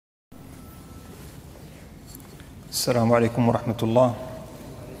السلام عليكم ورحمة الله.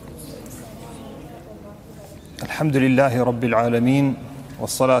 الحمد لله رب العالمين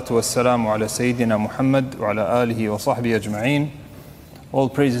والصلاة والسلام على سيدنا محمد وعلى آله وصحبه أجمعين. All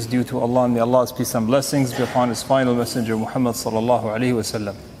praise is due to Allah, and may Allah's peace and blessings be upon His final messenger Muhammad sallallahu alaihi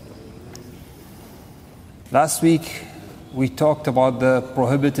wasallam. Last week we talked about the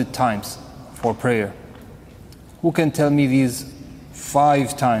prohibited times for prayer. Who can tell me these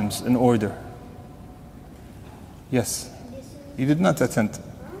 5 times in order? Yes. You did not attend.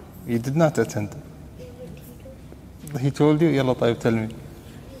 You did not attend. He told you? Yalla طيب, tell me. You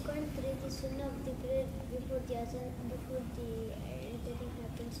can't pray the sunnah of the prayer before the azan, before the thing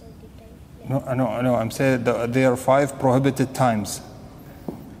happens all the time. No, I'm saying that there are 5 prohibited times.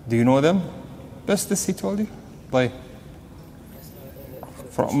 Do you know them? Best this he told you? Like,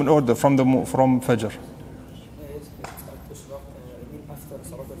 from in order, from Fajr.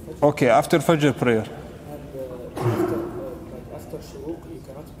 Okay, after Fajr prayer. After Shuruq, you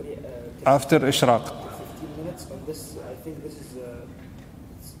cannot pray. After Ishraq. 15 minutes, and this, I think this is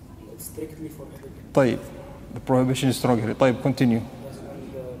it's strictly prohibited. طيب, the prohibition is strong here. طيب, continue. Yes,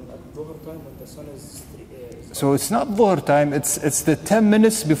 and at Dhuhr time when the sun is So it's not Dhuhr time, it's the 10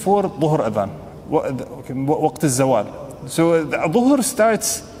 minutes before Dhuhr Adhan. وقت الزوال. So the Dhuhr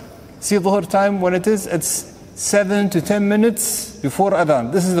starts, see Dhuhr time when it is, it's 7 to 10 minutes before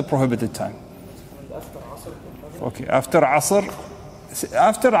Adhan. This is the prohibited time. and after Asr. Okay, after Asr.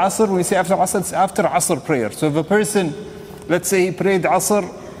 After Asr, when we say after Asr, it's after Asr prayer. So if a person, let's say he prayed Asr,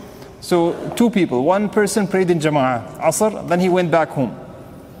 so 2 people, one person prayed in Jama'ah, Asr, then he went back home.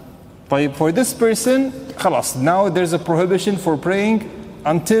 But for this person, khalas, now there's a prohibition for praying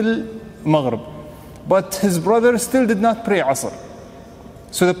until Maghrib. But his brother still did not pray Asr.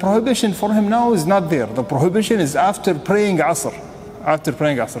 So the prohibition for him now is not there. The prohibition is after praying Asr. After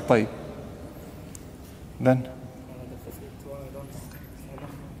praying Asr, طيب. Then?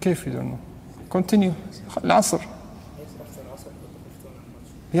 كيف you don't know? Continue. العصر.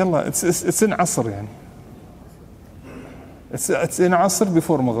 يلا, it's in Asr يعني. It's in Asr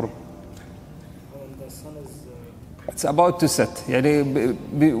before Maghrib. When the sun is It's about to set. يعني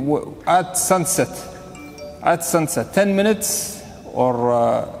at sunset. At sunset. 10 minutes or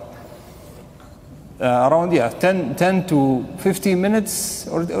around 10 to 15 minutes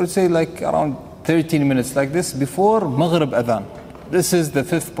or say like around 13 minutes like this before Maghrib Adhan. This is the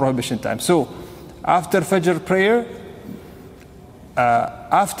 5th prohibition time. So after Fajr prayer,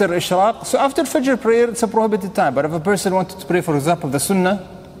 after Ishraq, so after Fajr prayer it's a prohibited time. But if a person wanted to pray, for example, the Sunnah,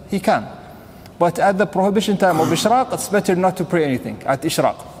 he can. But at the prohibition time of Ishraq, it's better not to pray anything at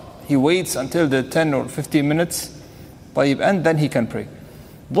Ishraq. He waits until the 10 or 15 minutes, طيب, and then he can pray.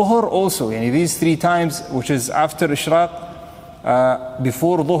 Dhuhr also, these 3 times, which is after Ishraq,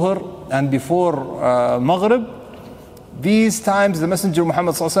 before Dhuhr, and before Maghrib, these times the Messenger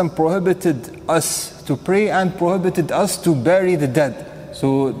Muhammad ﷺ prohibited us to pray and prohibited us to bury the dead.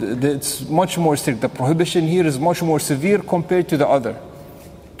 So it's much more strict. The prohibition here is much more severe compared to the other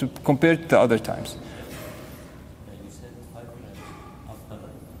times. You said 5 minutes after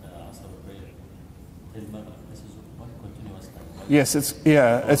Asr prayer till Maghrib. This is one continuous time. Yes,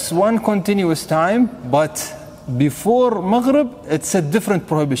 it's one continuous time, but before Maghrib it's a different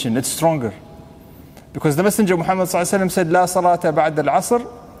prohibition. It's stronger. Because the Messenger Muhammad ﷺ said, لا صلاة بعد العصر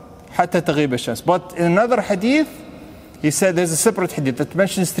حتى تغيب الشمس. But in another hadith, he said there's a separate hadith that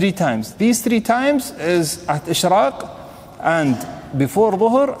mentions 3 times. These 3 times is at Ishraq and before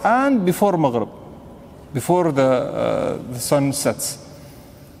Dhuhr and before Maghrib, before the sun sets.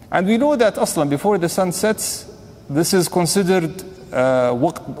 And we know that Aslan, before the sun sets, this is considered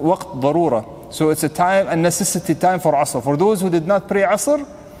waqt darura. So it's a time, a necessity time for Asr. For those who did not pray Asr,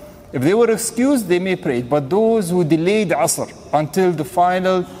 if they were excused, they may pray. But those who delayed Asr until the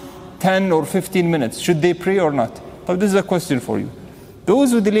final 10 or 15 minutes, should they pray or not? But this is a question for you.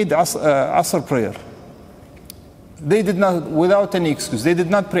 Those who delayed Asr prayer, they did not, without any excuse, they did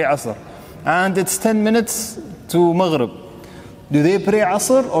not pray Asr. And it's 10 minutes to Maghrib. Do they pray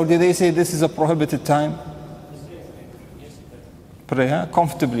Asr or do they say this is a prohibited time? Pray, huh?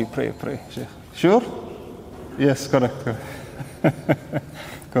 Comfortably pray, Sheikh. Sure? Yes, correct.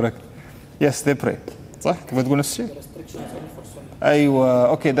 Correct. Yes, they pray. صح؟ كيف تقول نفس الشيء؟ أيوة.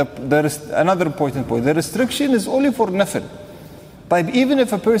 Okay, there is another important point. The restriction is only for nafil. But even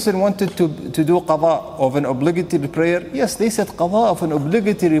if a person wanted to do qada of an obligatory prayer, yes, they said qada of an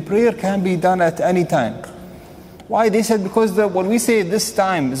obligatory prayer can be done at any time. Why? They said because when we say this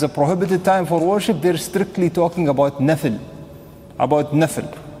time is a prohibited time for worship, they're strictly talking about nafil. About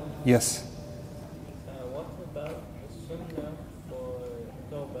nafil. Yes. What about the sunnah for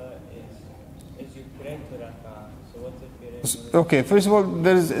Tawbah is you praying to rak'ah. So what if you're in Okay, first of all,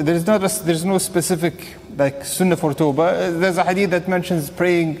 there's no specific like sunnah for tawbah. There's a hadith that mentions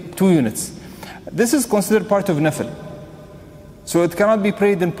praying 2 units. This is considered part of nafil, so it cannot be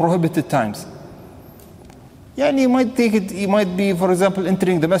prayed in prohibited times. Yeah, and you might take it. You might be, for example,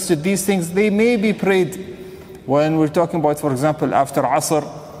 entering the masjid. These things they may be prayed when we're talking about, for example, after Asr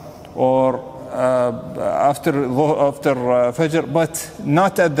or after Fajr, but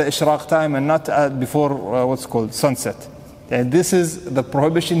not at the Ishraq time and not before what's called sunset. And this is the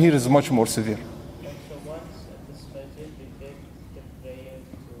prohibition here is much more severe. And so once at this Fajr, they did the prayer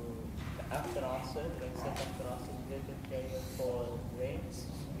to after Asr, like said after Asr, they did the prayer for rains.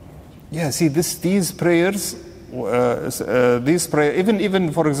 Yeah, see these prayers,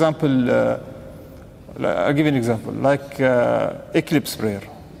 even for example, I'll give you an example, like eclipse prayer.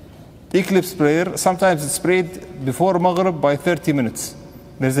 Eclipse prayer, sometimes it's prayed before Maghrib by 30 minutes.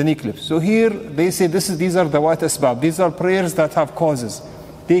 There's an eclipse. So here they say these are dawat asbab. These are prayers that have causes.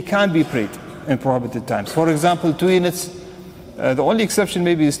 They can be prayed in prohibited times. For example, 2 units, the only exception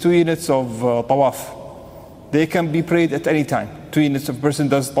maybe is 2 units of tawaf. They can be prayed at any time. 2 units of person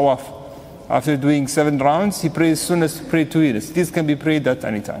does tawaf. After doing 7 rounds, he prays sunnah, pray 2 units. These can be prayed at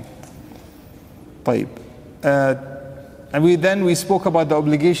any time. طيب. And we spoke about the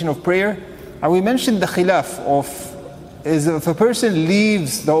obligation of prayer, and we mentioned the khilaf of is if a person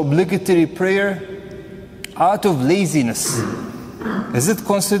leaves the obligatory prayer out of laziness, is it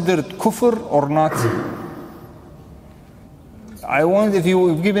considered kufr or not? I want, if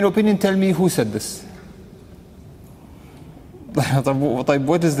you give an opinion, tell me who said this.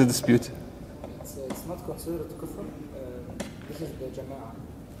 What is the dispute? It's not considered kufr. This is the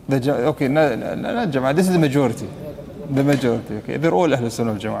jama'ah. Okay, not jama'ah. This is the majority. The majority. Okay, they're all Ahlul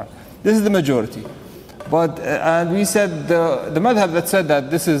Sunnah wal Jama'ah. This is the majority. But and we said the madhab that said that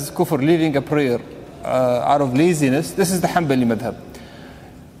this is kufr, leaving a prayer out of laziness. This is the Hanbali madhab.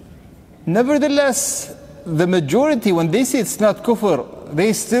 Nevertheless, the majority, when they say it's not kufr,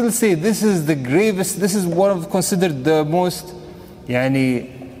 they still say this is the gravest. This is one of considered the most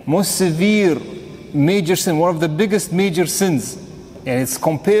severe major sin, one of the biggest major sins, and it's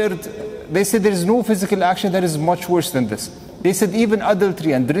compared. They said there is no physical action that is much worse than this. They said even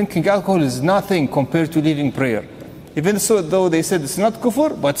adultery and drinking alcohol is nothing compared to leaving prayer. Even so, though they said it's not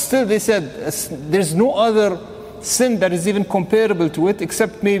kufr, but still they said there's no other sin that is even comparable to it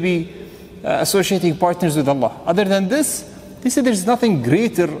except maybe associating partners with Allah. Other than this, they said there's nothing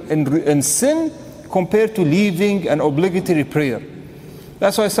greater in sin compared to leaving an obligatory prayer.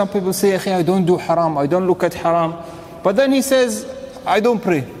 That's why some people say, I don't do haram, I don't look at haram. But then he says, I don't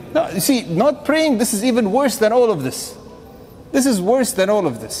pray. No, you see, not praying, this is even worse than all of this. This is worse than all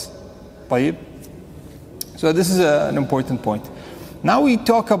of this. طيب? So this is an important point. Now we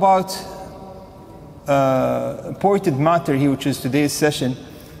talk about important matter here, which is today's session,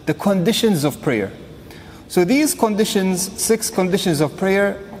 the conditions of prayer. So these conditions, 6 conditions of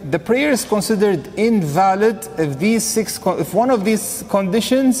prayer, the prayer is considered invalid if one of these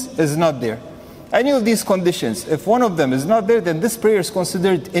conditions is not there. Any of these conditions, if one of them is not there, then this prayer is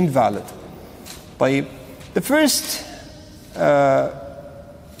considered invalid. طيب. The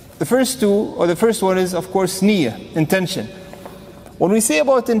first one is, of course, niyyah, intention. When we say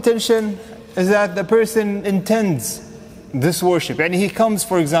about intention, is that the person intends this worship. And he comes,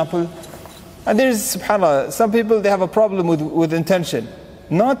 for example, and there's, subhanAllah, some people, they have a problem with intention.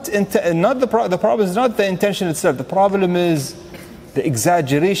 The problem is not the intention itself. The problem is the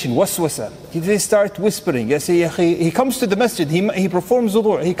exaggeration, waswasa. They start whispering. Yes, he comes to the masjid, he performs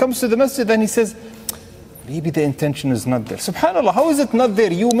wudu. He comes to the masjid and he says, maybe the intention is not there. SubhanAllah, how is it not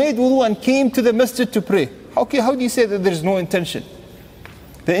there? You made wudu and came to the masjid to pray. How do you say that there's no intention?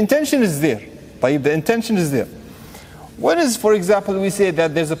 The intention is there. The intention is there. What is, for example, we say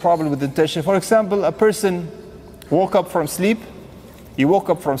that there's a problem with intention. For example, a person woke up from sleep. He woke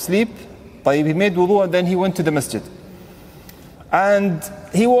up from sleep. He made wudu and then he went to the masjid. And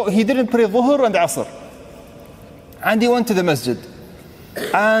he didn't pray dhuhr and asr. And he went to the masjid.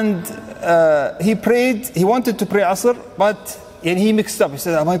 And he wanted to pray asr, but he mixed up. He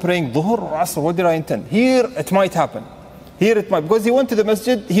said, am I praying dhuhr or asr? What did I intend? Here it might happen. Because he went to the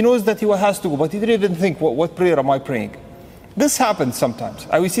masjid, he knows that he has to go, but he didn't even think, what prayer am I praying? This happens sometimes.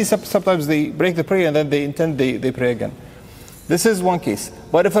 We see sometimes they break the prayer and then they pray again. This is one case.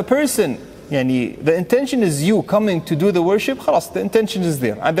 But if a person, the intention is you coming to do the worship, khalas, the intention is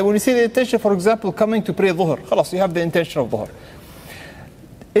there. And then when you say the intention, for example, coming to pray dhuhr, khalas, you have the intention of dhuhr.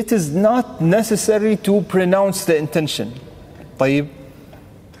 It is not necessary to pronounce the intention. طيب.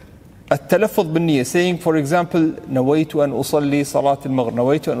 التلفظ بالنية, saying, for example, نويت أن أصلي صلاة المغرب,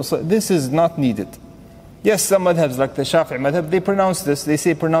 نويت أن أصلي. This is not needed. Yes, some madhabs like the Shafi'i madhab, they pronounce this, they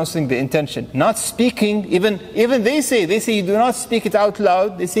say pronouncing the intention. Not speaking, even they say you do not speak it out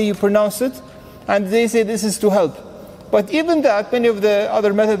loud, they say you pronounce it, and they say this is to help. But even that, many of the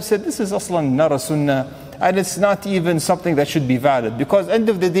other madhabs said this is aslan not a sunnah, and it's not even something that should be valid, because end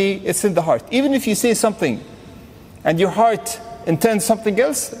of the day, it's in the heart. Even if you say something, and your heart intends something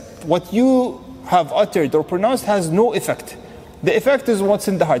else, what you have uttered or pronounced has no effect. The effect is what's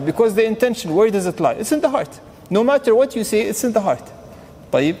in the heart, because the intention, where does it lie? It's in the heart. No matter what you say, it's in the heart.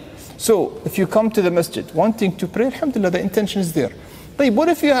 طيب. So, if you come to the masjid wanting to pray, alhamdulillah, the intention is there. طيب, what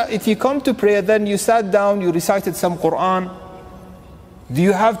if you come to pray, then you sat down, you recited some Quran, do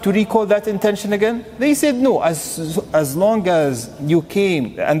you have to recall that intention again? They said no, as long as you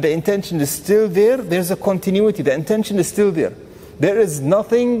came and the intention is still there, there's a continuity, the intention is still there. There is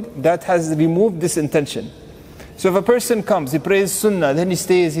nothing that has removed this intention. So if a person comes, he prays sunnah, then he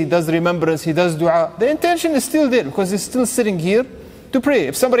stays, he does remembrance, he does dua, the intention is still there because he's still sitting here to pray.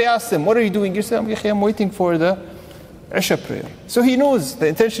 If somebody asks him, what are you doing? You say, I'm waiting for the Isha prayer. So he knows the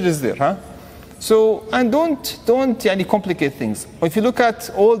intention is there. So, and don't yani, complicate things. If you look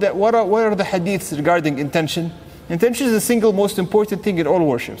at all that, what are the hadiths regarding intention? Intention is the single most important thing in all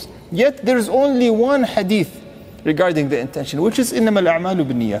worships. Yet there is only one hadith regarding the intention, which is إنما الأعمال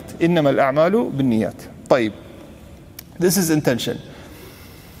بالنيات. إنما الأعمال بالنيات. طيب. This is intention.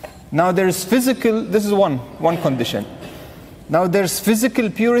 Now there's physical, this is one condition. Now there's physical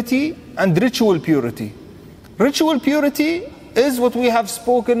purity and ritual purity. Ritual purity is what we have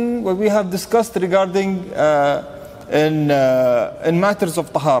spoken, what we have discussed regarding in matters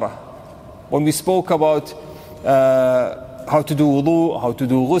of tahara. When we spoke about how to do wudu, how to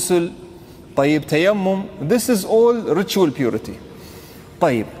do ghusl, طيب, tayammum, this is all ritual purity.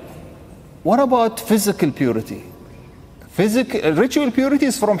 طيب. What about physical purity? Ritual purity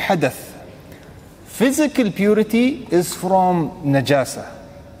is from hadath. Physical purity is from najasa.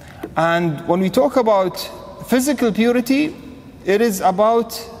 And when we talk about physical purity, it is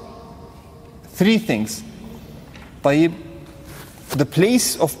about three things. طيب, the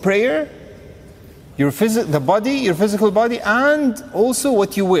place of prayer, the body, your physical body, and also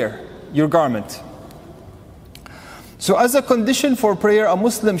what you wear, your garment. So as a condition for prayer, a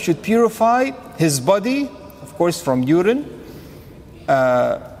Muslim should purify his body, of course from urine,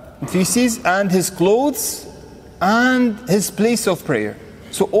 feces, and his clothes, and his place of prayer.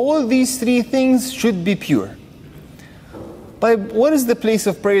 So all these three things should be pure. But what is the place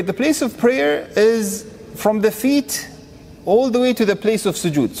of prayer? The place of prayer is from the feet all the way to the place of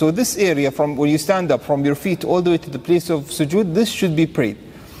sujood. So this area, from when you stand up, from your feet all the way to the place of sujood, this should be prayed.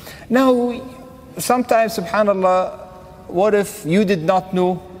 Now, sometimes, subhanallah, what if you did not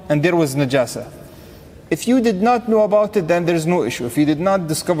know and there was najasa? If you did not know about it, then there's no issue. If you did not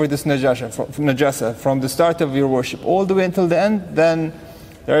discover this najasa from the start of your worship all the way until the end, then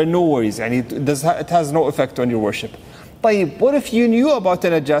there are no worries, and it has no effect on your worship. But what if you knew about the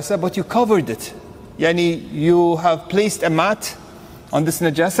najasa, but you covered it? Yani you have placed a mat on this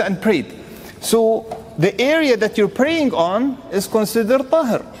najasa and prayed. So the area that you're praying on is considered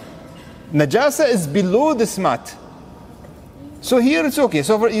tahir. Najasa is below this mat. So here it's okay.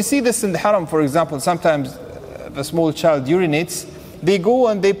 So you see this in the haram, for example, sometimes if a small child urinates, they go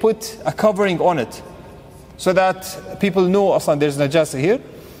and they put a covering on it so that people know aslan there's najasa here.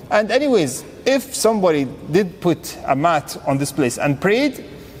 And anyways, if somebody did put a mat on this place and prayed,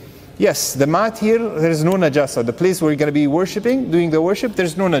 yes, the mat here, there is no najasa. The place where you're going to be worshipping, doing the worship,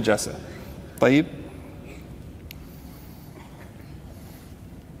 there's no najasa. طيب.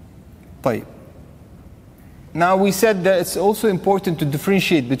 طيب. Now we said that it's also important to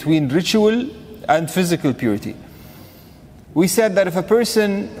differentiate between ritual and physical purity. We said that if a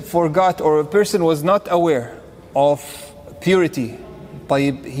person forgot or a person was not aware of purity,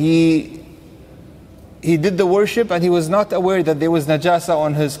 he did the worship and he was not aware that there was najasa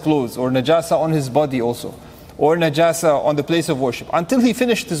on his clothes or najasa on his body also, or najasa on the place of worship, until he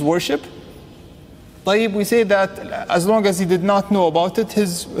finished his worship, we say that as long as he did not know about it,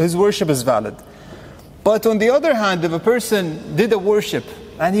 his worship is valid. But on the other hand, if a person did a worship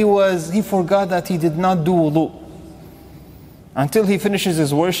and he forgot that he did not do wudu, until he finishes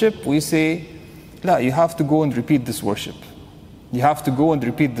his worship, we say, la, you have to go and repeat this worship. You have to go and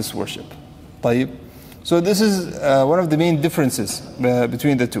repeat this worship. طيب. So this is one of the main differences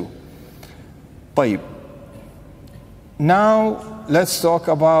between the two. طيب. Now let's talk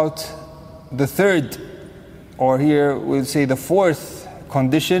about the third, or here we'll say the fourth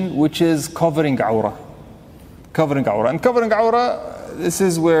condition, which is covering awrah. Covering awrah. And covering awrah, this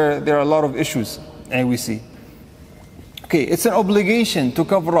is where there are a lot of issues, and we see. Okay, it's an obligation to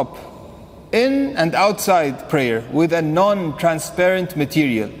cover up in and outside prayer with a non-transparent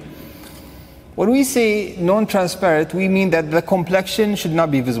material. When we say non-transparent, we mean that the complexion should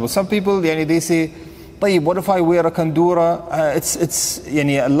not be visible. Some people, they say, طيب, what if I wear a kandura? It's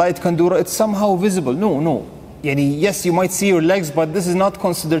a light kandura. It's somehow visible. No. Yes, you might see your legs, but this is not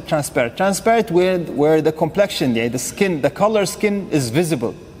considered transparent. Transparent where the complexion, the skin, the color skin is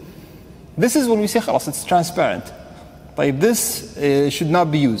visible. This is when we say, خلاص, it's transparent. طيب, this should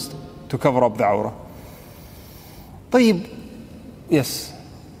not be used to cover up the awrah. طيب, yes.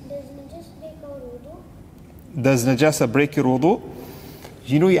 Does najasa break your wudu?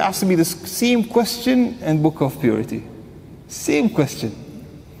 You asked me this same question in Book of Purity. Same question.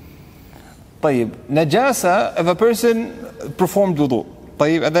 طيب, najasa, if a person performed wudu,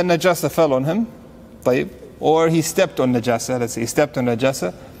 طيب, and then najasa fell on him, طيب, or he stepped on najasa, let's say he stepped on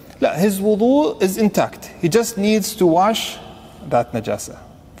najasa, his wudu is intact. He just needs to wash that najasa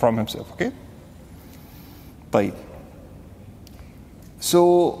from himself, okay? طيب.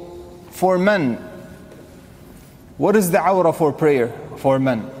 So, for men, what is the awrah for prayer for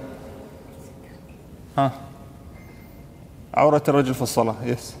men? Awrah al-rajul fi salah,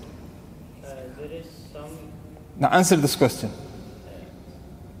 yes. There is some... Now answer this question.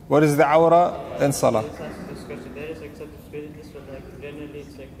 What is the awrah in salah? There is except this one, like generally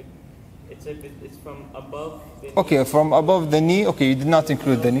it's from above the knee. Okay, from above the knee. Okay, you did not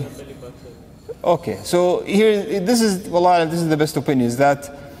include the knee. Okay, so here, this is the best opinion, is that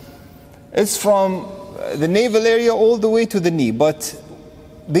it's from the navel area all the way to the knee, but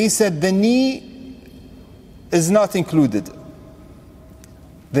they said the knee is not included.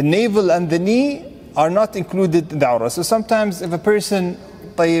 The navel and the knee are not included in the awrah. So sometimes if a person,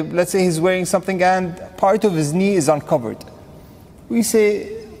 let's say he's wearing something and part of his knee is uncovered, we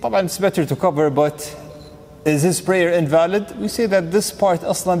say, it's better to cover, but is his prayer invalid? We say that this part,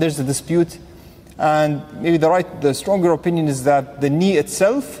 aslan, there's a dispute, and maybe the stronger opinion is that the knee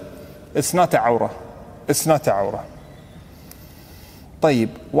itself, it's not a awrah. It's not a awrah. طيب,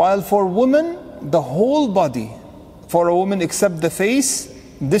 while for women, the whole body, for a woman except the face,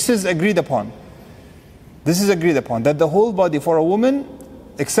 this is agreed upon. This is agreed upon, that the whole body for a woman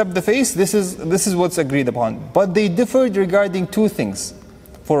except the face, this is what's agreed upon. But they differed regarding two things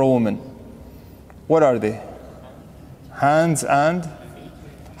for a woman. What are they? Hands and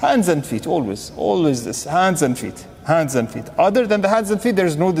feet, always this, hands and feet. Other than the hands and feet, there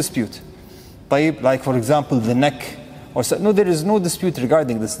is no dispute. Like for example, the neck, no, there is no dispute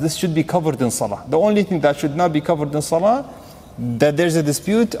regarding this. This should be covered in salah. The only thing that should not be covered in salah, that there's a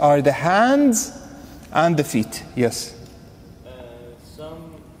dispute, are the hands and the feet. Yes.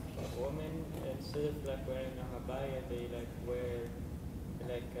 Some women, instead of wearing a habaya, they wear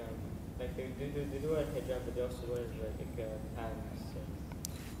they do a hijab, but they also wear pants.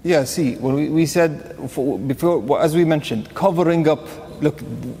 Yeah, see, well, we said before, as we mentioned, covering up, look,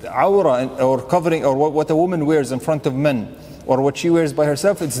 awrah or covering, or what a woman wears in front of men, or what she wears by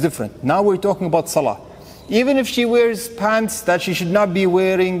herself, it's different. Now we're talking about salah. Even if she wears pants that she should not be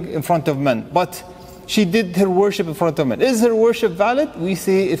wearing in front of men, but she did her worship in front of men, is her worship valid? We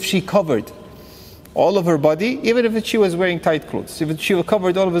say if she covered all of her body, even if she was wearing tight clothes, if she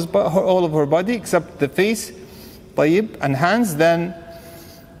covered all of her body except the face, tayyib, and hands, then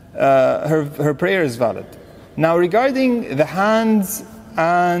her prayer is valid. Now regarding the hands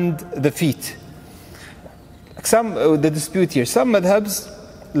and the feet, the dispute here, some madhabs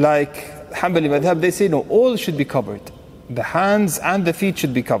like Hanbali madhab, they say no, all should be covered. The hands and the feet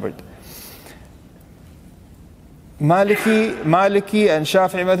should be covered. Maliki and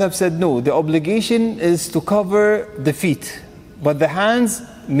Shafi'i madhab said no, the obligation is to cover the feet, but the hands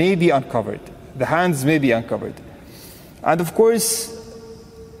may be uncovered. And of course,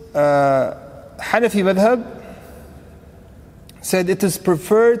 Hanafi madhab said it is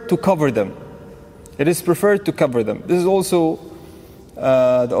preferred to cover them. This is also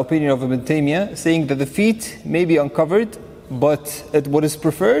the opinion of Ibn Taymiyyah, saying that the feet may be uncovered, but what is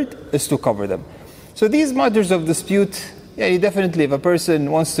preferred is to cover them. So these matters of dispute, definitely if a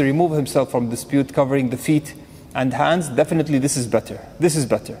person wants to remove himself from dispute, covering the feet and hands, definitely this is better.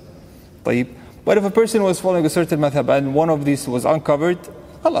 طيب. But if a person was following a certain madhab and one of these was uncovered,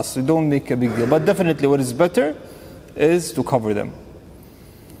 خلاص, you don't make a big deal. But definitely what is better is to cover them.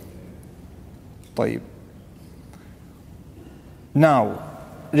 طيب. Now,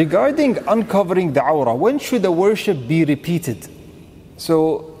 regarding uncovering the awrah, when should the worship be repeated?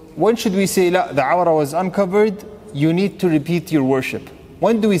 So, when should we say, the awrah was uncovered, you need to repeat your worship?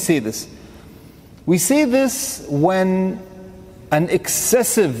 When do we say this? We say this when an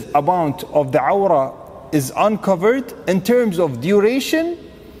excessive amount of the awrah is uncovered in terms of duration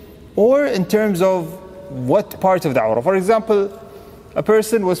or in terms of what part of the awrah. For example, a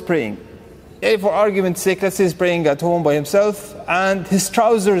person was praying. For argument's sake, let's say he's praying at home by himself and his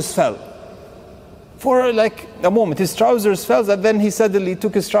trousers fell. For like a moment, his trousers fell, and then he suddenly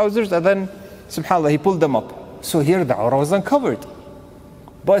took his trousers and then, subhanAllah, he pulled them up. So here the awrah was uncovered.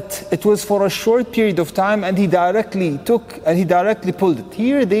 But it was for a short period of time and he directly pulled it.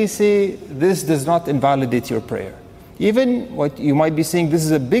 Here they say this does not invalidate your prayer. Even what you might be saying, this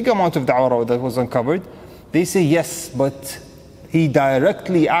is a big amount of the awrah that was uncovered. They say yes, but he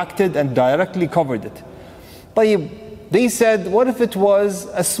directly acted and directly covered it. They said, what if it was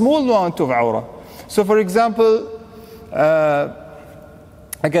a small amount of awrah? So for example,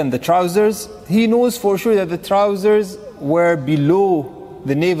 again, the trousers, he knows for sure that the trousers were below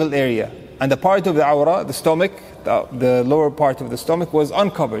the navel area. And the part of the awrah, the stomach, the lower part of the stomach was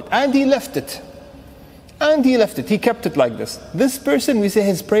uncovered. And he left it. He kept it like this. This person, we say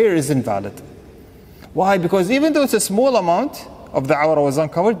his prayer is invalid. Why? Because even though it's a small amount of the awrah was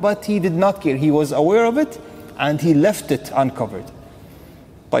uncovered, but he did not care. He was aware of it and he left it uncovered.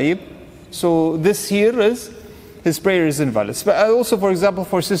 So this here is, his prayer is invalid. But also, for example,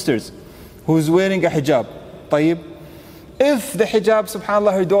 for sisters who's wearing a hijab. If the hijab,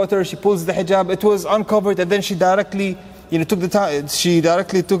 subhanAllah, her daughter, she pulls the hijab, it was uncovered and then she directly took the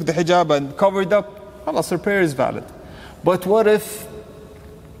hijab and covered up, Allah, her prayer is valid. But what if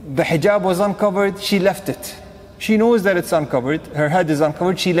the hijab was uncovered, she left it? She knows that it's uncovered, her head is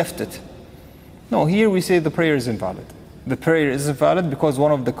uncovered, she left it. No, here we say the prayer is invalid. The prayer is invalid because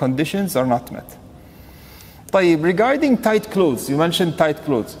one of the conditions are not met. Regarding tight clothes, you mentioned tight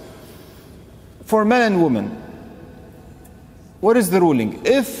clothes. For men and women, what is the ruling?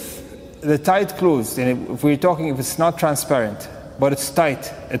 If the tight clothes, if we're talking, if it's not transparent, but it's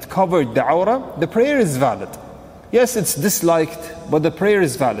tight, it covered the awrah, the prayer is valid. Yes, it's disliked, but the prayer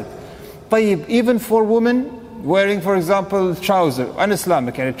is valid. Even for women wearing, for example, trousers,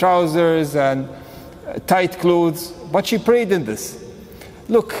 un-Islamic, trousers and tight clothes, but she prayed in this.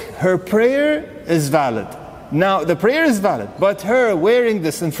 Look, her prayer is valid. Now, the prayer is valid, but her wearing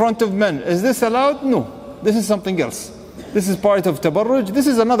this in front of men, is this allowed? No, this is something else. This is part of tabarruj, this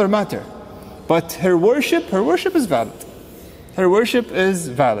is another matter. But her worship is valid. Her worship is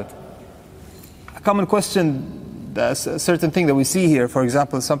valid. A common question, a certain thing that we see here, for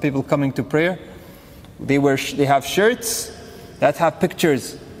example, some people coming to prayer, they have shirts that have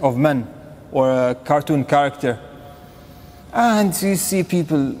pictures of men or a cartoon character. And you see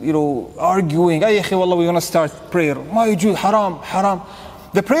people, arguing, ay akhi, wallah, we're going to start prayer. Ma yujud, haram.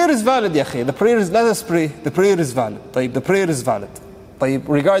 The prayer is valid, ya akhi. Let us pray. The prayer is valid. The prayer is valid.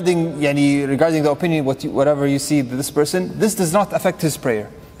 Regarding the opinion, whatever you see this person, this does not affect his prayer.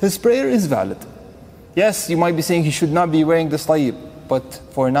 His prayer is valid. Yes, you might be saying he should not be wearing this tayyib, but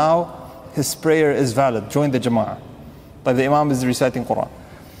for now, his prayer is valid. Join the jama'ah. The imam is reciting Quran.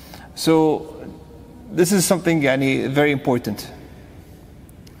 So, this is something very important.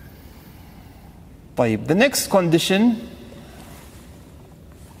 The next condition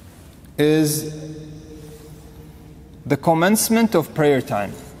is the commencement of prayer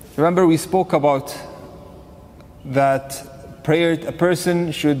time. Remember, we spoke about that a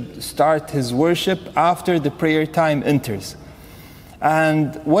person should start his worship after the prayer time enters.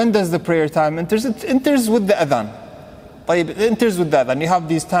 And when does the prayer time enter? It enters with the adhan. It enters with that, and you have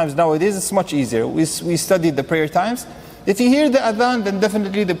these times nowadays. It's much easier. We studied the prayer times. If you hear the adhan, then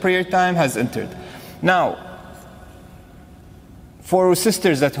definitely the prayer time has entered. Now, for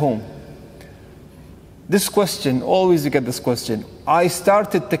sisters at home, this question, always you get this question. I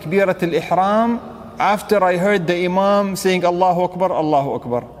started takbirat al-ihram after I heard the imam saying Allahu Akbar, Allahu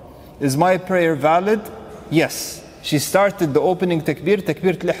Akbar. Is my prayer valid? Yes. She started the opening takbirat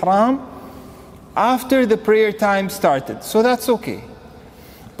al-ihram, after the prayer time started. So that's okay.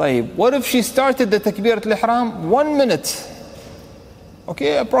 What if she started the takbirat al-ihram 1 minute?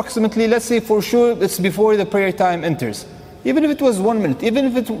 Okay, approximately, let's say for sure it's before the prayer time enters. Even if it was 1 minute,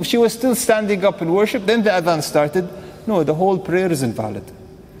 even if she was still standing up in worship, then the adhan started. No, the whole prayer is invalid.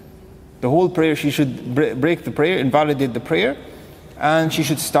 The whole prayer, she should break the prayer, invalidate the prayer, and she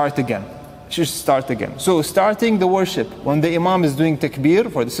should start again. She should start again. So starting the worship when the imam is doing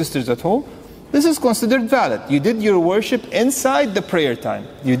takbir, for the sisters at home, this is considered valid. You did your worship inside the prayer time.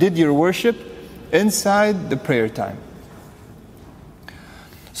 You did your worship inside the prayer time.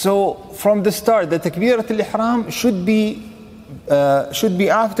 So from the start, the takbirat al-ihram should be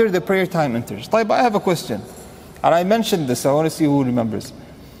after the prayer time enters. I have a question, and I mentioned this. I want to see who remembers.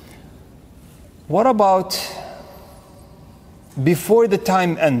 What about before the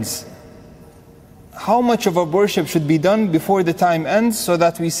time ends? how much of a worship should be done before the time ends so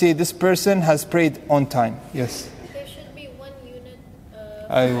that we say this person has prayed on time? Yes. There should be 1 unit.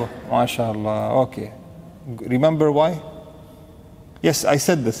 Aywa, mashallah. Okay. Remember why? Yes, I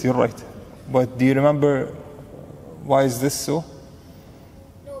said this, you're right. But do you remember why is this so?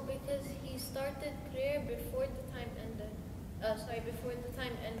 No, because he started prayer before the time ended. Before the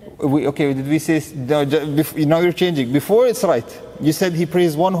time ended. Okay, did we say, no, now you're changing. Before it's right. You said he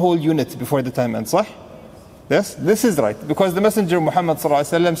prays 1 whole unit before the time ends, صح? Yes, this is right. Because the Messenger Muhammad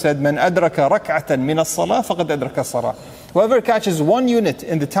ﷺ said, "Man adraka rak'atan min as-salah faqad adraka as-salah." Whoever catches 1 unit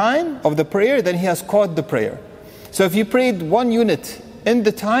in the time of the prayer, then he has caught the prayer. So if you prayed 1 unit in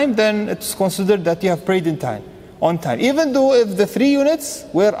the time, then it's considered that you have prayed in time, on time. Even though if the 3 units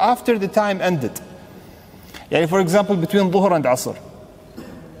were after the time ended. Yani for example, between Dhuhr and Asr.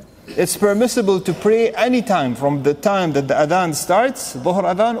 It's permissible to pray any time from the time that the adhan starts, Dhuhr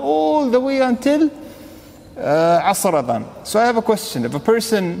adhan, all the way until Asr adhan. So I have a question. If a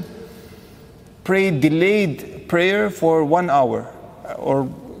person prayed delayed prayer for 1 hour, or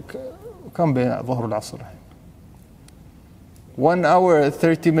كم بين ظهر والعصر 1 hour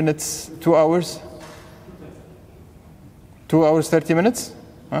 30 minutes 2 hours 2 hours 30 minutes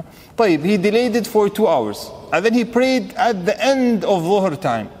huh? طيب, he delayed it for 2 hours and then he prayed at the end of Dhuhr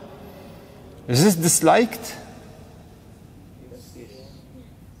time. Is this disliked?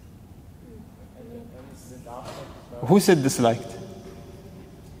 Who said disliked?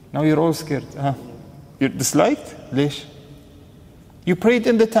 Now you're all scared. You're disliked? ليش? You prayed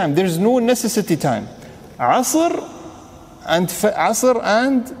in the time. There's no necessity time. Asr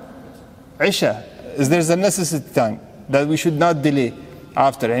and Isha. There's a necessity time that we should not delay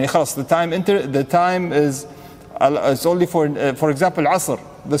after. And خلاص, the time is it's only for example, Asr.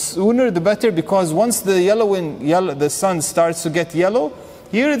 The sooner the better, because once the sun starts to get yellow,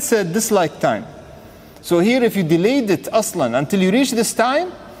 here it's a disliked time. So here if you delayed it aslan until you reach this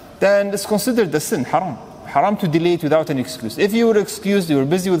time, then it's considered a sin, haram. Haram to delay it without an excuse. If you were excused, you were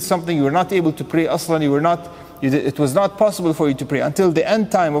busy with something, you were not able to pray aslan, it was not possible for you to pray until the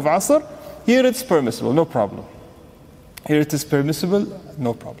end time of Asr, here it's permissible, no problem. Here it is permissible,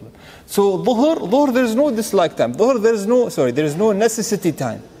 no problem. So Dhuhr, there is no dislike time. Dhuhr, there is no necessity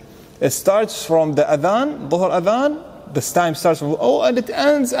time. It starts from the adhan, Dhuhr adhan, this time starts from, and it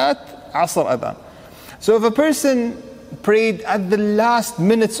ends at Asr adhan. So if a person prayed at the last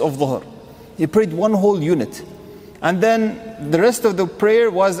minutes of Dhuhr, he prayed 1 whole unit, and then the rest of the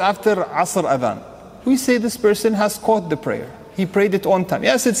prayer was after Asr adhan, we say this person has caught the prayer. He prayed it on time.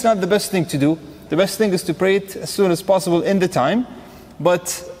 Yes, it's not the best thing to do. The best thing is to pray it as soon as possible in the time,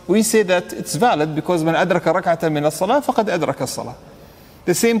 but we say that it's valid because من أدرك ركعة من الصلاة فقد أدرك الصلاة.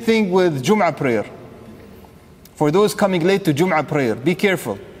 The same thing with Jum'ah prayer. For those coming late to Jum'ah prayer, be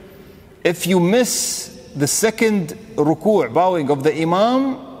careful. If you miss the second ruku', bowing of the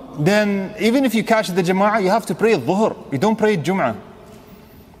Imam, then even if you catch the Jama'ah, you have to pray Dhuhr. You don't pray Jum'ah.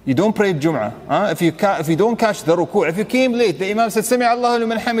 You don't pray Jum'ah. If you don't catch the ruku', if you came late, the Imam said, Sami Allahu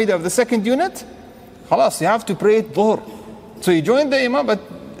liman hamida of the second unit, khalas, you have to pray Dhuhr. So you join the Imam, but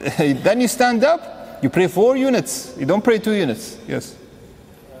then you stand up, you pray 4 units. You don't pray 2 units. Yes.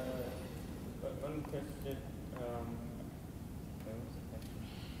 One question.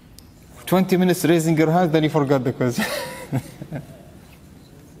 20 minutes raising your hand, then you forgot the question.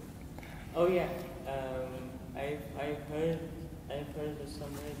 Oh yeah, I've heard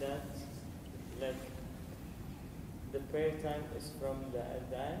somewhere that like the prayer time is from the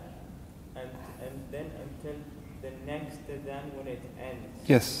adhan and then until the next adhan when it ends.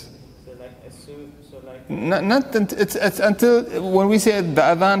 Yes. So like as soon It's until when we say the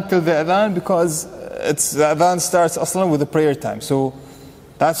adhan till the adhan, because it's the adhan starts aslan with the prayer time. So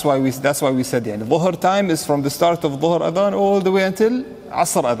that's why we said the Dhuhr time is from the start of Dhuhr adhan all the way until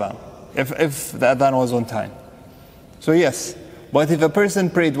Asr adhan, if the adhan was on time. So yes, but if a person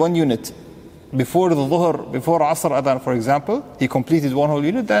prayed 1 unit before the Dhuhr, before Asr adhan, for example, he completed 1 whole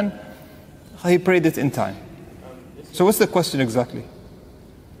unit, then he prayed it in time. So what's the question exactly?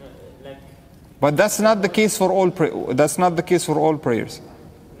 But that's not the case for all that's not the case for all prayers.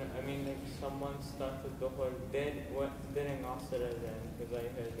 I mean, like someone started Dhuhr during Asr adhan, because I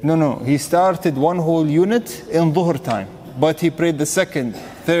heard. No, he started 1 whole unit in Dhuhr time, but he prayed the 2nd,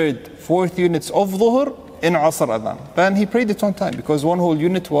 3rd, 4th units of Dhuhr in Asr adhan. Then he prayed it on time because 1 whole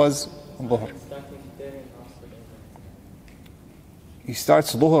unit was on Dhuhr. Starting during Asr adhan. He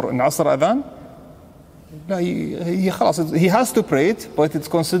starts Dhuhr in Asr adhan. No, he has to pray it, but it's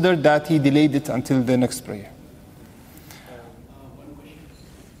considered that he delayed it until the next prayer. One question.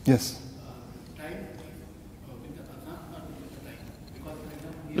 Yes. Time with the adhan or with the time? Because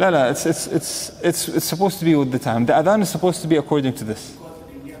for لا لا, it's supposed to be with the time. The adhan is supposed to be according to this. Because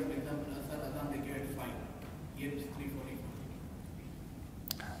in India, for example, Asar Adhan they give it 5. Here it's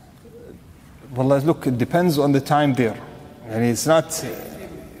 3:45. Wallah, look, it depends on the time there. And it's not. Same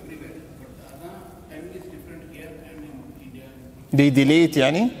everywhere. But the Adhan timing is different here and in India. They delay it,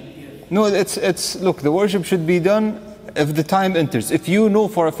 yani? No, it's look, the worship should be done if the time enters. If you know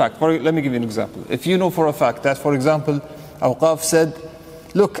for a fact, let me give you an example. If you know for a fact that, for example, Awqaf said,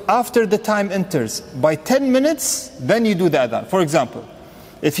 look, after the time enters, by 10 minutes, then you do the adhan. For example,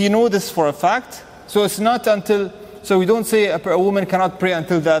 if you know this for a fact, so it's not until, so we don't say a woman cannot pray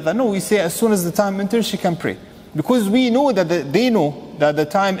until the adhan. No, we say as soon as the time enters, she can pray. Because we know that they know that the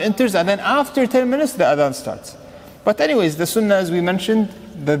time enters, and then after 10 minutes, the adhan starts. But anyways, the sunnah, as we mentioned,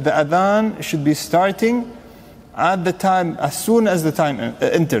 that the adhan should be starting at the time, as soon as the time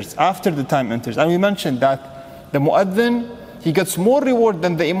enters, after the time enters. And we mentioned that the mu'adhin, he gets more reward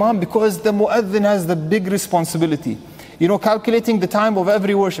than the imam because the mu'adhin has the big responsibility. You know, calculating the time of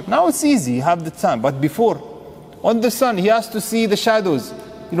every worship. Now it's easy, you have the time. But before, on the sun, he has to see the shadows.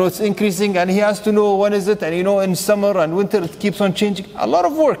 You know, it's increasing and he has to know when is it. And you know, in summer and winter, it keeps on changing. A lot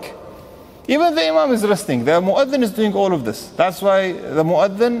of work. Even the imam is resting. The mu'adhin is doing all of this. That's why the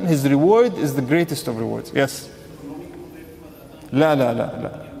mu'adhin, his reward is the greatest of rewards. Yes? La.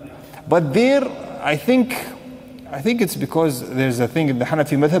 But there, I think it's because there's a thing in the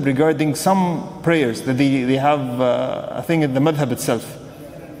Hanafi madhab regarding some prayers that they have a thing in the madhab itself.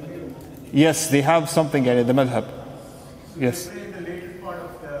 Yes, they have something in the madhab. Yes. Pray in the later part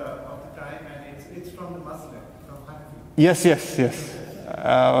of the time and it's from the Muslim, from Hanafi. Yes.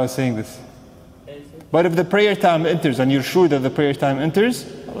 I was saying this. But if the prayer time enters and you're sure that the prayer time enters,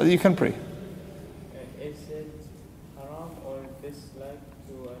 well, you can pray. Is it haram or dislike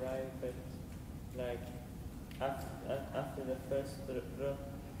to arrive at like after the first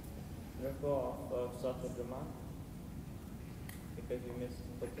rak'ah of Salat al-Jama'ah? Because you missed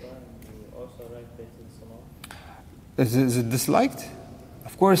the Qur'an and you also arrived at the Salah. Is it disliked?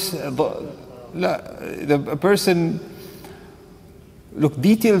 Of course, a person. Look,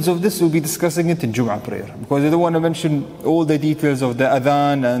 details of this we'll be discussing it in Jum'ah prayer because I don't want to mention all the details of the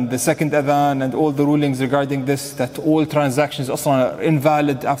adhan and the second adhan and all the rulings regarding this, that all transactions are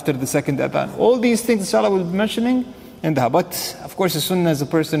invalid after the second adhan. All these things, inshallah, we'll be mentioning in the. But of course, as soon as a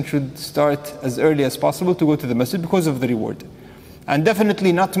person should start as early as possible to go to the masjid because of the reward. And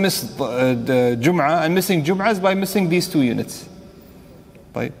definitely not miss the Jum'ah, and missing Jum'ah is by missing these 2 units.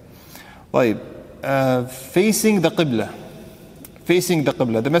 Facing the Qibla. Facing the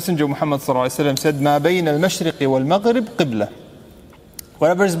Qibla. The Messenger Muhammad said, مَا بَيْنَ الْمَشْرِقِ وَالْمَغْرِبِ قِبْلَةً.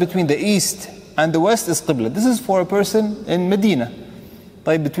 Whatever is between the east and the west is Qibla. This is for a person in Medina.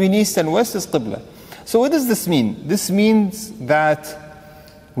 Between east and west is Qibla. So what does this mean? This means that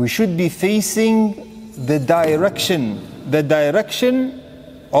we should be facing the direction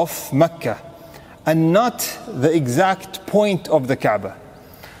of Mecca and not the exact point of the Kaaba.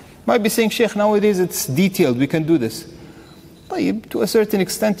 Might be saying, Sheikh, nowadays it's detailed, we can do this. To a certain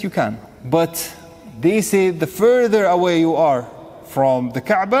extent you can. But they say the further away you are from the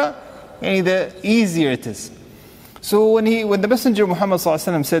Kaaba, the easier it is. So when the Messenger Muhammad said,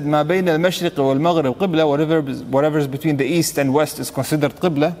 مَا بَيْنَ الْمَشْرِقِ وَالْمَغْرِبِ قِبْلَةً, whatever is between the east and west is considered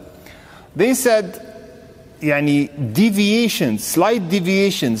Qibla, they said, deviations, slight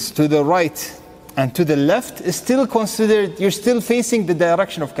deviations to the right and to the left is still considered, you're still facing the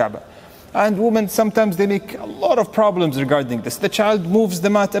direction of Kaaba. And women, sometimes they make a lot of problems regarding this. The child moves the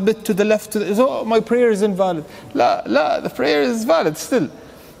mat a bit to the left, oh, my prayer is invalid. La, the prayer is valid still.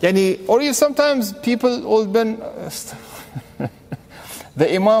 Or if sometimes people, old men,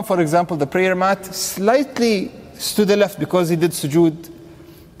 the imam, for example, the prayer mat slightly to the left because he did sujood.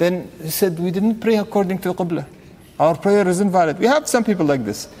 Then he said, we didn't pray according to the Qibla. Our prayer is invalid. We have some people like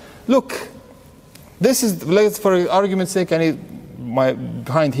this. Look, this is, for argument's sake, my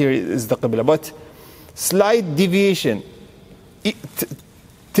behind here is the Qibla, but slight deviation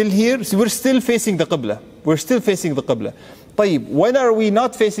till here, so we're still facing the Qibla. When are we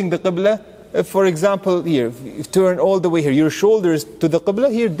not facing the Qibla? If, for example, here, if you turn all the way here, your shoulders to the Qibla,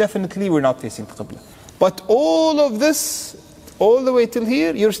 here definitely we're not facing the Qibla. But all of this, all the way till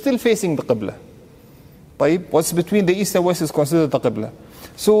here, you're still facing the Qibla. What's between the east and west is considered the Qibla.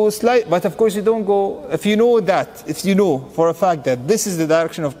 So slight, but of course you don't go, if you know for a fact that this is the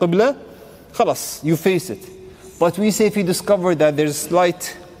direction of Qibla, khalas, you face it. But we say if you discover that there's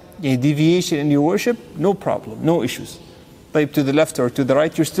slight deviation in your worship, no problem, no issues. To the left or to the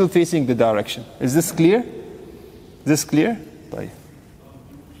right, you're still facing the direction. Is this clear? Is this clear? I went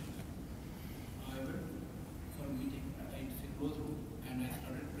for a meeting, I closed room and I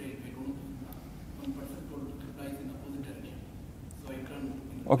started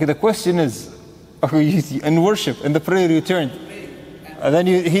Okay, the question is, okay, in worship, in the prayer you turned. And then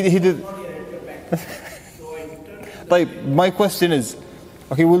he did. Like, my question is,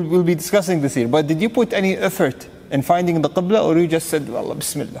 okay, we'll be discussing this here, but did you put any effort in finding the Qibla, or you just said, Wallah,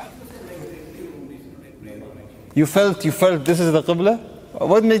 Bismillah? You felt this is the Qibla?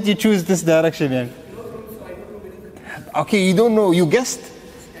 What made you choose this direction? Yeah? Okay, you don't know, you guessed?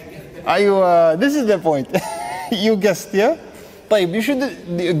 Are you, this is the point. You guessed, yeah? طيب, you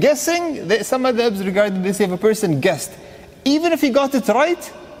should, guessing, some adabs regarding this, if a person guessed, even if he got it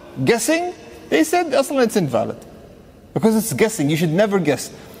right, guessing, they said, aslan it's invalid. Because it's guessing, you should never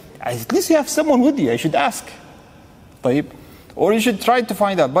guess. At least you have someone with you, you should ask. طيب. Or you should try to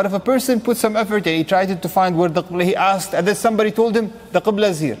find out. But if a person put some effort and he tried to find where the Qibla, he asked, and then somebody told him, the Qibla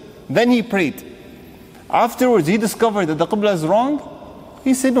is here. Then he prayed. Afterwards, he discovered that the Qibla is wrong.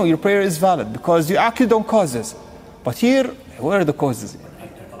 He said, no, your prayer is valid because you acted on causes. But here, where are the causes?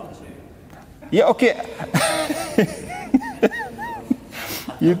 Yeah, okay.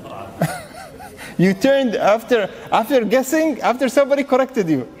 You turned after guessing, after somebody corrected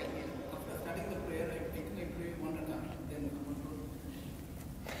you.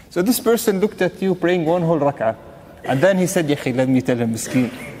 So this person looked at you praying one whole rak'ah. And then he said, Yakhi, let me tell him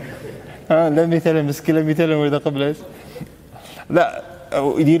miskin. Let me tell him where the Qibla is.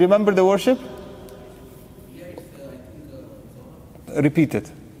 Do you remember the worship? Repeat it.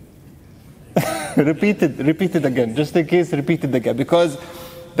 Repeat it again. Just in case, repeat it again. Because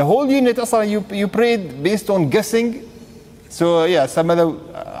the whole unit, you prayed based on guessing. So yeah, some of them,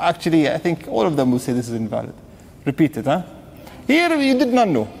 actually, I think all of them will say this is invalid. Repeat it, huh? Here, you did not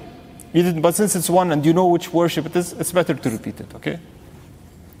know. You didn't, but since it's one and you know which worship it is, it's better to repeat it, okay?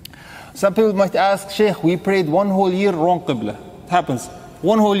 Some people might ask, Sheikh, we prayed one whole year wrong Qibla. It happens.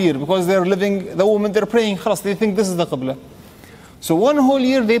 One whole year, because they're living, the woman they're praying, khalas, they think this is the Qibla. So one whole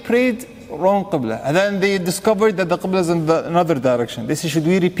year they prayed wrong Qibla. And then they discovered that the Qibla is in another direction. They said, should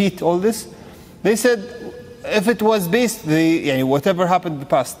we repeat all this? They said, if it was based, whatever happened in the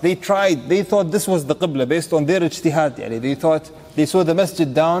past, they thought this was the Qibla based on their ijtihad. They thought, they saw the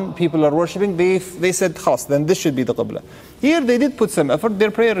masjid down, people are worshipping, they said, khas, then this should be the Qibla. Here they did put some effort, their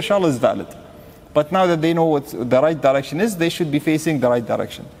prayer inshallah is valid. But now that they know what the right direction is, they should be facing the right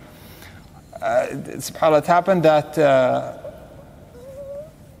direction. SubhanAllah, it happened that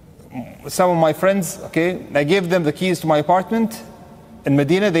some of my friends, okay, I gave them the keys to my apartment in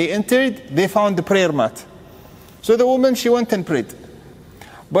Medina, they entered, they found the prayer mat. So the woman, she went and prayed.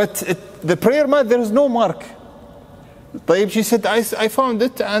 But the prayer mat, there is no mark. She said, I found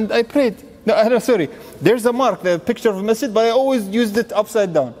it and I prayed. No, sorry, there's a mark, the picture of a masjid, but I always used it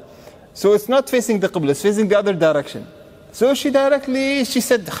upside down. So it's not facing the Qibla, it's facing the other direction. So she said,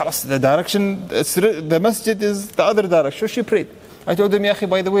 khalas, the direction, the masjid is the other direction. So she prayed. I told him, Yakhi,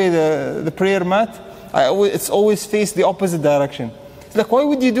 by the way, the prayer mat, it's always faced the opposite direction. It's like, why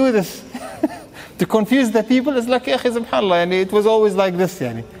would you do this? To confuse the people? It's like, Yakhi, subhanAllah, and it was always like this.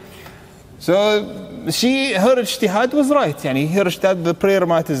 So her ijtihad was right. Her ijtihad, the prayer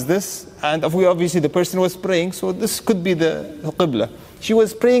mat is this, and obviously the person was praying, so this could be the Qibla. She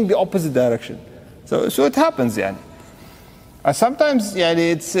was praying the opposite direction. So it happens. Sometimes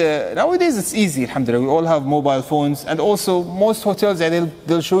it's nowadays it's easy, alhamdulillah. We all have mobile phones, and also most hotels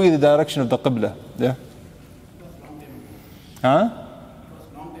they'll show you the direction of the Qibla. Yeah. Huh?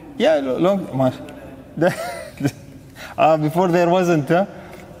 Yeah, long. Before there wasn't.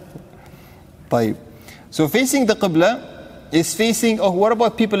 طيب. So facing the Qibla is facing. Oh, what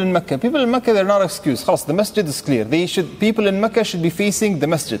about people in Mecca? People in Mecca, they're not excused. خلاص, the masjid is clear. People in Mecca should be facing the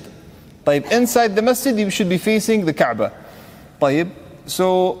masjid. طيب. Inside the masjid, you should be facing the Kaaba. طيب.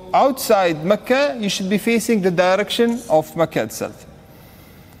 So outside Mecca, you should be facing the direction of Mecca itself.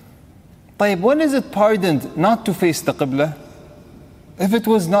 طيب. When is it pardoned not to face the Qibla? If it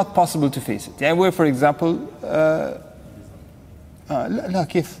was not possible to face it. Where, for example, لا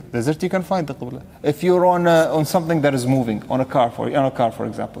كيف desert you can find the Qibla. If you're on something that is moving, on a car for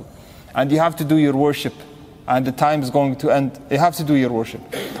example, and you have to do your worship, and the time is going to end, you have to do your worship.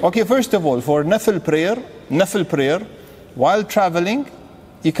 Okay, first of all, for nafil prayer, while traveling,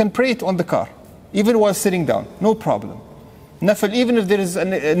 you can pray it on the car, even while sitting down, no problem. Nafil, even if there is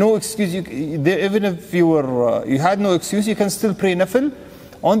no excuse, even if you had no excuse, you can still pray nafil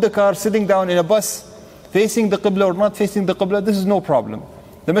on the car, sitting down in a bus, facing the Qibla or not facing the Qibla. This is no problem.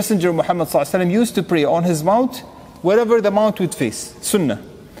 The Messenger Muhammad ﷺ used to pray on his mount, wherever the mount would face, sunnah.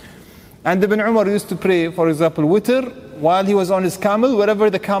 And Ibn Umar used to pray, for example, witr, while he was on his camel, wherever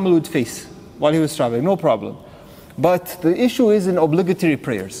the camel would face, while he was traveling, no problem. But the issue is in obligatory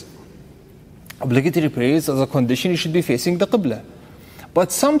prayers. Obligatory prayers, as a condition, you should be facing the Qibla.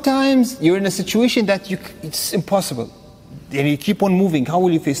 But sometimes you're in a situation that it's impossible. And you keep on moving. How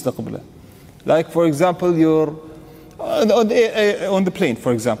will you face the Qibla? Like, for example, you're on the plane,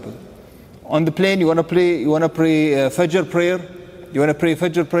 for example. On the plane, you want to pray Fajr prayer. You want to pray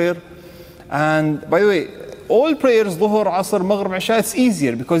Fajr prayer. And by the way, all prayers, Dhuhr, Asr, Maghrib, Isha, it's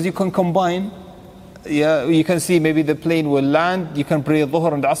easier because you can combine. Yeah, you can see maybe the plane will land. You can pray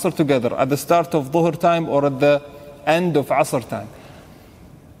Dhuhr and Asr together at the start of Dhuhr time or at the end of Asr time.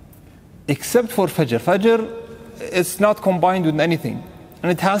 Except for Fajr. Fajr, it's not combined with anything.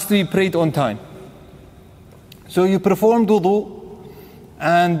 And it has to be prayed on time. So you performed wudu,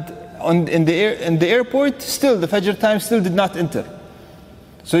 and in the airport, still the Fajr time still did not enter.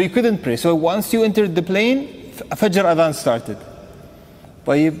 So you couldn't pray. So once you entered the plane, Fajr Adhan started.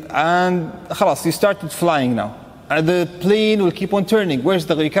 And khalas, you started flying now. And the plane will keep on turning.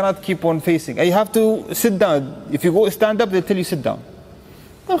 You cannot keep on facing. And you have to sit down. If you go stand up, they'll tell you sit down.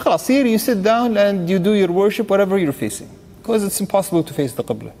 And khalas, here you sit down and you do your worship wherever you're facing. Because it's impossible to face the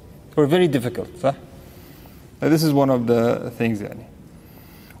Qibla. Or very difficult. This is one of the things.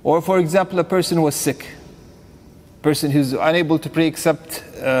 Or for example, a person who was sick. Person who's unable to pray except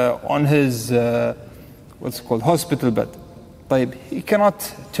on his, what's it called, hospital bed. He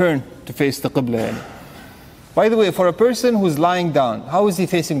cannot turn to face the Qibla. By the way, for a person who's lying down, how is he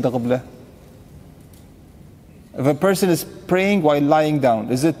facing the Qibla? If a person is praying while lying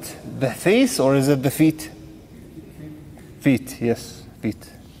down, is it the face or is it the feet? Feet, yes, feet.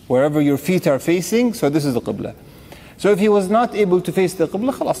 Wherever your feet are facing, so this is the Qibla. So if he was not able to face the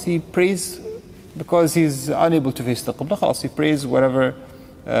Qibla, khalas, he prays because he's unable to face the Qibla, khalas, he prays wherever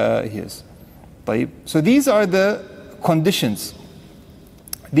he is. So these are the conditions.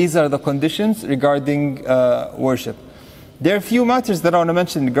 These are the conditions regarding worship. There are a few matters that I want to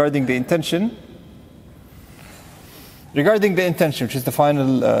mention regarding the intention. Regarding the intention, which is the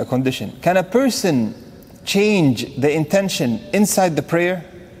final condition. Can a person change the intention inside the prayer?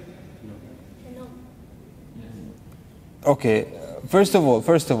 No. Okay, first of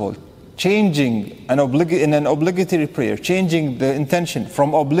all, changing in an obligatory prayer, changing the intention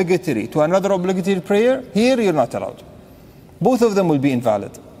from obligatory to another obligatory prayer, here you're not allowed. Both of them will be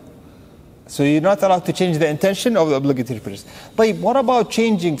invalid. So you're not allowed to change the intention of the obligatory prayers. But what about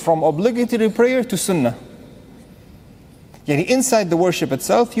changing from obligatory prayer to sunnah? Inside the worship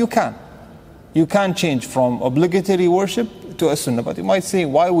itself, you can. You can change from obligatory worship to a sunnah. But you might say,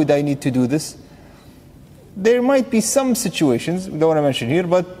 why would I need to do this? There might be some situations, we don't want to mention here,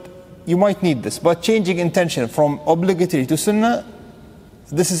 but you might need this. But changing intention from obligatory to sunnah,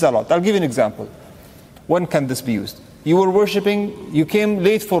 this is allowed. I'll give you an example. When can this be used? You were worshipping, you came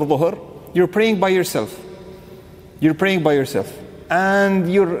late for Dhuhr, you're praying by yourself. You're praying by yourself.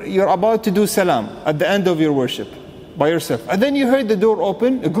 And you're about to do salam at the end of your worship by yourself. And then you heard the door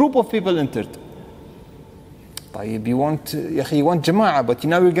open, a group of people entered. You want jama'ah, but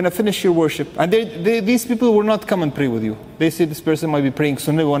now you're going to finish your worship. And these people will not come and pray with you. They say this person might be praying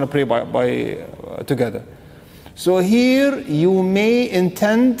sunnah, we want to pray together. So here you may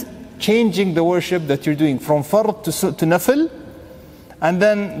intend changing the worship that you're doing from fard to nafil, and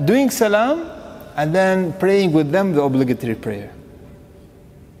then doing salam, and then praying with them the obligatory prayer.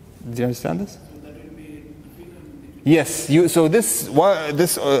 Do you understand this? Yes. So this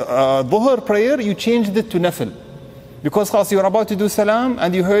Dhuhr prayer, you changed it to nafil. Because khas, you're about to do salam,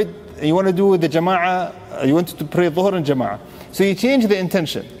 and you heard, you want to do the jama'ah, you wanted to pray Dhuhr and jama'ah. So you change the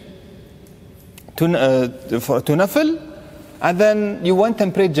intention to nafil, and then you went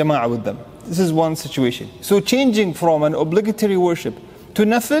and prayed jama'ah with them. This is one situation. So changing from an obligatory worship to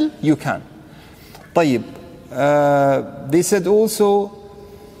nafil, you can. طيب. They said also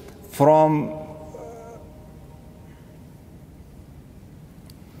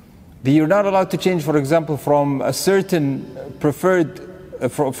you're not allowed to change, for example, from a certain preferred,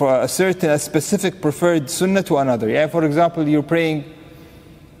 for a specific preferred sunnah to another. Yeah, for example, you're praying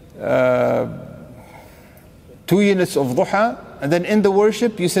 2 units of duha, and then in the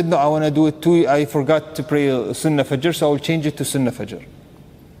worship you said, no, I want to do it I forgot to pray sunnah fajr, so I'll change it to sunnah fajr.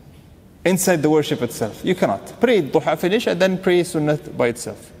 Inside the worship itself, you cannot. Pray duha, finish, and then pray sunnah by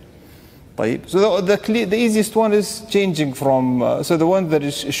itself. So the easiest one is changing from, so the one that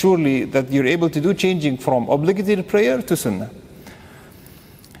is surely that you're able to do, changing from obligatory prayer to sunnah.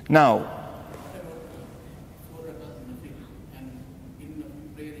 Now,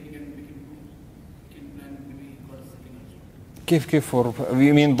 كيف for,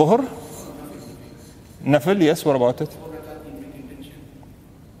 you mean Dhuhr? Nafil, yes, what about it?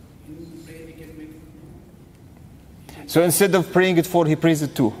 So instead of praying it 4, he prays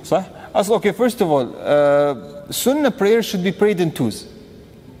it 2. صح? Okay, first of all, sunnah prayer should be prayed in 2s.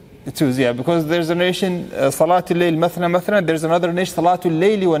 Twos, yeah, because there's a narration, Salatul Layl Mathna Mathna, there's another narration, Salatul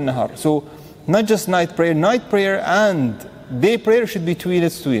Layli wa Nahar. So, not just night prayer and day prayer should be 2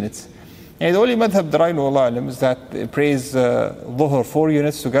 units, 2 units. And the only madhab that I know, Allah Alam, is that it prays Dhuhr 4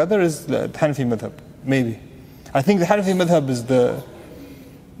 units together is the Hanafi madhab, maybe. I think the Hanafi madhab is the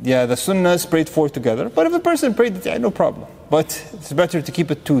Sunnah is prayed 4 together. But if a person prayed it, yeah, no problem. But it's better to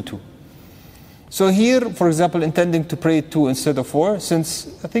keep it 2, 2. So here, for example, intending to pray 2 instead of 4, since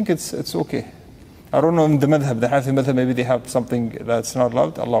I think it's okay. I don't know in the madhab, the Hanafi madhab, maybe they have something that's not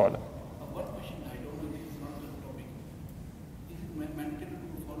allowed. Allah Alam. One question, I don't know, this is not the topic. Is it mandatory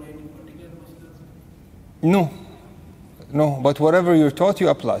to follow any particular masjid? No, but whatever you're taught, you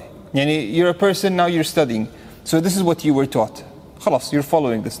apply. Yani you're a person, now you're studying. So this is what you were taught. Khalas, you're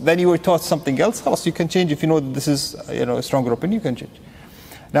following this. Then you were taught something else. Khalas, you can change. If you know that this is a stronger opinion, you can change.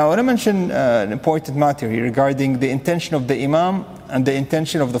 Now, I want to mention an important matter here regarding the intention of the imam and the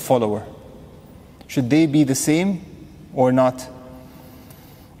intention of the follower. Should they be the same or not?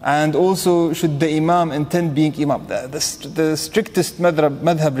 And also, should the imam intend being imam? The strictest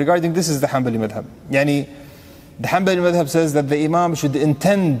madhab regarding this is the Hanbali madhab. Yani, the Hanbali madhab says that the imam should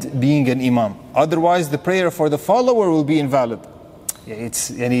intend being an imam. Otherwise, the prayer for the follower will be invalid.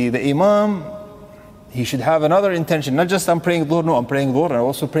 The imam, he should have another intention. Not just I'm praying dhuhr, no, I'm praying dhuhr, and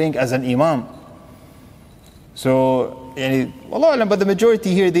also praying as an imam. So, Allah Alam, but the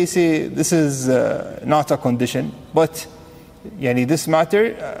majority here, they say this is not a condition. But, this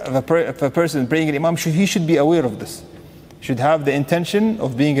matter, if a person praying an imam, he should be aware of this. He should have the intention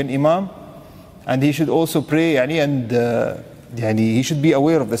of being an imam, and he should also pray, and he should be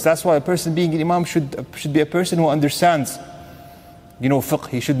aware of this. That's why a person being an imam should be a person who understands, fiqh.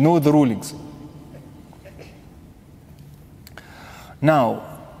 He should know the rulings. Now,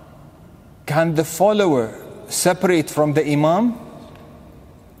 can the follower separate from the imam?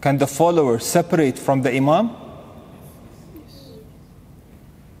 Can the follower separate from the imam?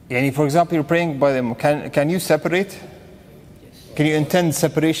 For example, you're praying by them. Can you separate? Can you intend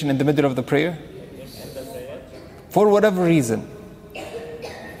separation in the middle of the prayer? For whatever reason.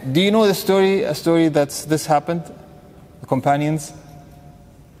 Do you know the story? A story this happened? The companions?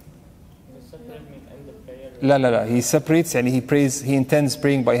 La. He separates and he prays. He intends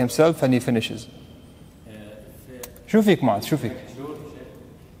praying by himself and he finishes. شو فيك معاذ؟ شو فيك؟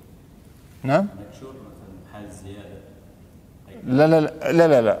 نعم؟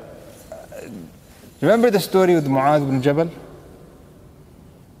 لا. Remember the story with Mu'adh ibn Jabal?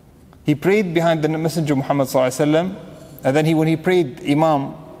 He prayed behind the Messenger Muhammad ﷺ, and then when he prayed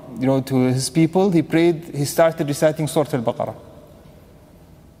Imam, to his people, he started reciting Surah Al-Baqarah.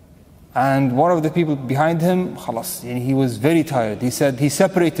 And one of the people behind him, khalas, he was very tired. He said he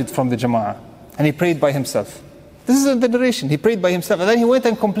separated from the Jama'ah and he prayed by himself. This is the narration. He prayed by himself, and then he went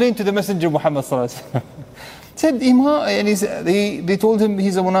and complained to the Messenger Muhammad ﷺ. Said Imam, and they told him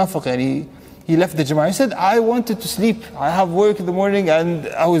he's a munafiq, and he left the Jama'ah. He said, I wanted to sleep. I have work in the morning and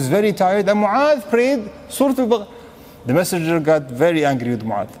I was very tired. And Mu'adh prayed Surah Al-Baqarah. The Messenger got very angry with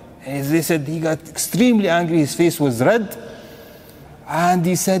Mu'adh. And they said he got extremely angry. His face was red. And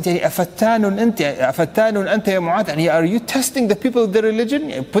he said, أَفَتَّانٌ أَنْتَ يَا مُعَاذ? And are you testing the people of their religion?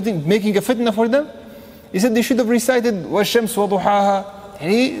 Making a fitna for them? He said they should have recited وَالشَّمْسُ وَضُحَاهَا.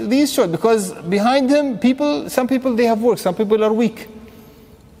 And these should, because behind him, some people they have work, some people are weak.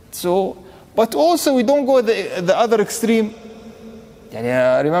 So, but also we don't go the other extreme.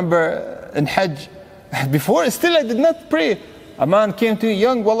 I remember in Hajj, before still I did not pray. A man came to me,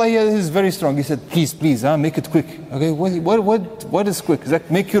 young, wallahi, he's very strong. He said, please, make it quick. Okay, what is quick? He's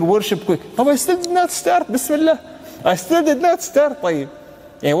like, make your worship quick. Oh, I still did not start, Bismillah. I still did not start.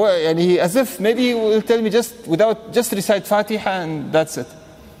 And he, as if maybe he will tell me just recite Fatiha and that's it.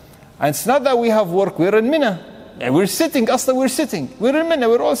 And it's not that we have work, we're in Mina. We're sitting, we're sitting. We're in Mina,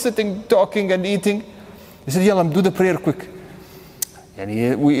 we're all sitting, talking and eating. He said, Yalla, do the prayer quick.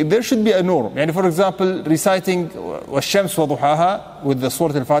 There should be a norm. For example, reciting وَالشَّمْسُ وَضُحَاهَا with the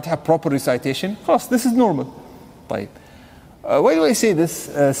Surah Al-Fatiha, proper recitation. This is normal. Why do I say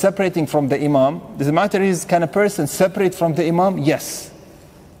this? Separating from the Imam. The matter is, can a person separate from the Imam? Yes.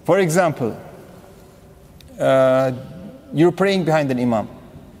 For example, you're praying behind an Imam.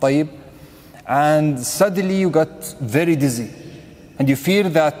 And suddenly you got very dizzy. And you fear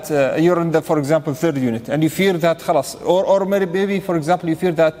that you're in the, for example, third unit, and you fear that khalas, or maybe, for example, you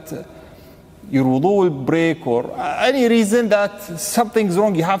fear that your wudu will break, or any reason that something's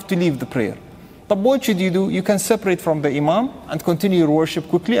wrong, you have to leave the prayer. But what should you do? You can separate from the imam and continue your worship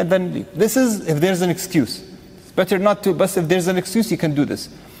quickly and then leave. This is if there's an excuse. It's better not to, but if there's an excuse, you can do this.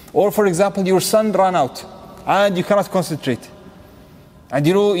 Or for example, your sun ran out and you cannot concentrate. And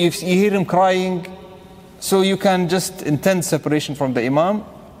you hear him crying, so you can just intend separation from the Imam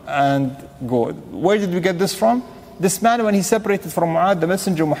and go. Where did we get this from? This man, when he separated from Mu'adh, the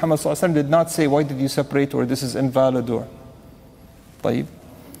Messenger Muhammad ﷺ did not say, why did you separate, or this is invalid, or طيب.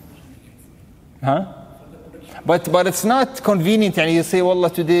 Huh? But it's not convenient. You say,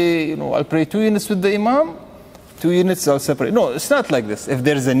 Wallah, today, I'll pray 2 units with the Imam, 2 units I'll separate. No, it's not like this. If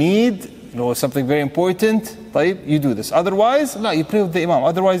there's a need, something very important, طيب, you do this. Otherwise, no, you pray with the Imam.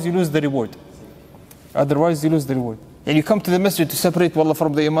 Otherwise, you lose the reward. And you come to the masjid to separate Wallah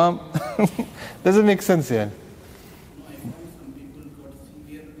from the Imam. Doesn't make sense, yeah. I find some people got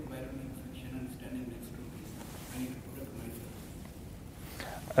severe viral infection and standing next to me. I need to protect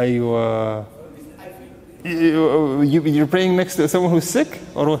myself. You're praying next to someone who's sick?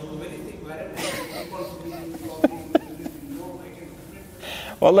 Or what?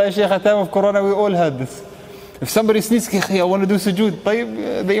 Wallah, ya Shaykh, at the time of Corona, we all had this. If somebody sneezes, I want to do sujood.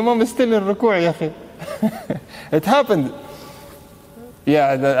 طيب, the Imam is still in ruku', ya akhi. It happened.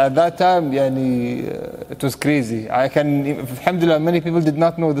 Yeah, at that time, it was crazy. Alhamdulillah, many people did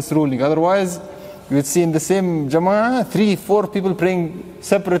not know this ruling. Otherwise, you would see in the same jama'ah, 3-4 people praying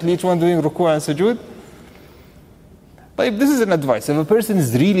separately, each one doing ruku' and sujood. But this is an advice. If a person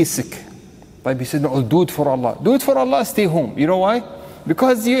is really sick, he said, no, I'll do it for Allah. Do it for Allah, stay home. You know why?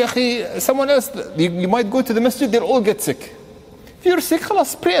 Because someone else, you might go to the masjid, they'll all get sick. If you're sick,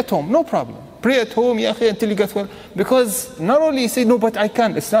 khalas, pray at home, no problem. Pray at home, until you get well. Because not only you say, no, but I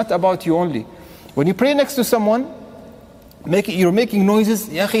can. It's not about you only. When you pray next to someone, you're making noises.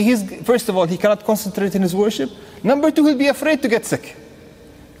 First of all, he cannot concentrate in his worship. Number 2, he'll be afraid to get sick.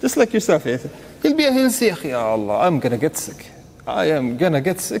 Just like yourself. He'll say, Ya Allah, I'm going to get sick. I am going to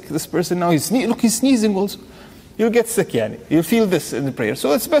get sick. This person now, he's sneezing also. You'll get sick, You'll feel this in the prayer.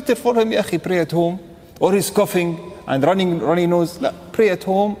 So it's better for him, pray at home. Or he's coughing and runny nose. Pray at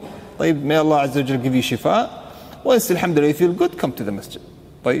home. May Allah Azza wa Jalla give you shifa. Once, alhamdulillah, you feel good, come to the masjid.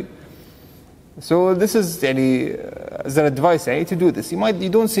 So this is as an advice to do this. You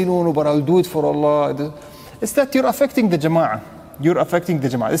don't say, no, but I'll do it for Allah. It's that you're affecting the jama'ah.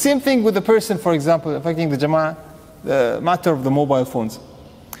 The same thing with the person, for example, affecting the jama'ah, the matter of the mobile phones.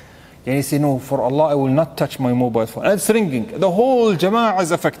 You say, no, for Allah, I will not touch my mobile phone. And it's ringing. The whole jama'ah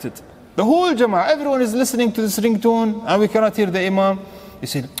is affected. The whole jama'ah, everyone is listening to this ringtone, and we cannot hear the Imam. You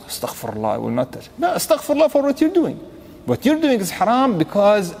say, astaghfirullah, I will not touch. No, astaghfirullah for what you're doing. What you're doing is haram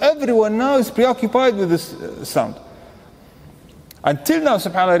because everyone now is preoccupied with this sound. Until now,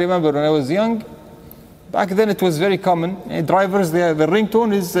 subhanAllah, I remember when I was young, back then it was very common. Drivers, the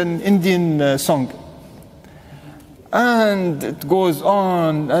ringtone is an Indian song. And it goes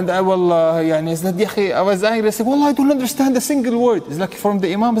on, and I was angry. I said, Wallah, I don't understand a single word. It's like from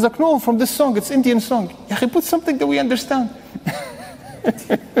the Imam. He's like, no, from this song, it's Indian song. Put something that we understand.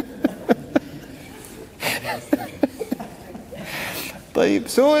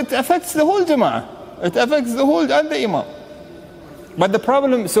 So it affects the whole jama'ah. It affects the whole and the Imam. But the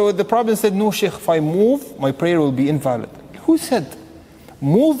problem said, no, Sheikh, if I move, my prayer will be invalid. Who said?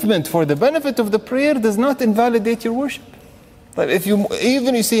 Movement for the benefit of the prayer does not invalidate your worship. If you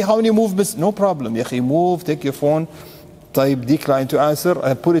see how many movements, no problem. Move, take your phone, type decline to answer,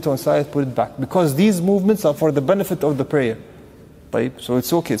 and put it on side, put it back. Because these movements are for the benefit of the prayer. So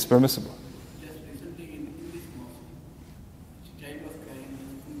it's okay, it's permissible. Just recently in this mosque, child was crying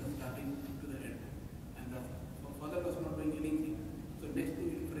from the starting to the end. And the father was not doing anything. So next to,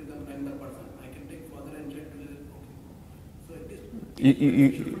 for example, I'm the person. I can take father and child together. So it is.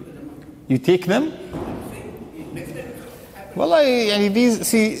 You take them? Well, I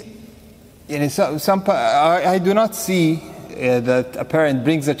do not see that a parent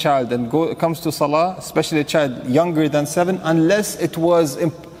brings a child and comes to Salah, especially a child younger than 7, unless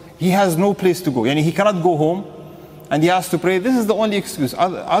he has no place to go. He cannot go home and he has to pray. This is the only excuse.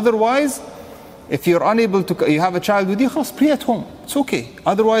 Otherwise, if you're unable to, you have a child with you, pray at home. It's okay.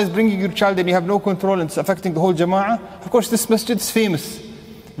 Otherwise, bringing your child and you have no control and it's affecting the whole jama'ah. Of course, this masjid is famous.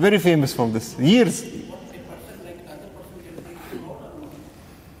 Very famous from this. Years.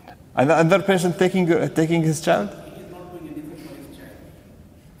 Another person taking his child? He is not doing anything for his child.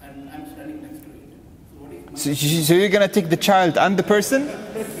 And I'm standing next to it. So what is So you're going to take the child and the person?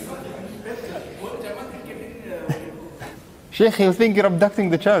 Sheikh, he'll think you're abducting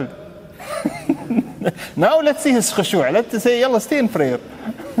the child. Now let's see his khushu'. Let's say, yalla, stay in prayer.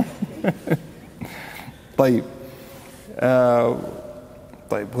 طيب.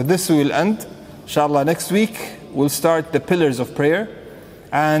 With this we will end. Inshallah, next week we'll start the pillars of prayer.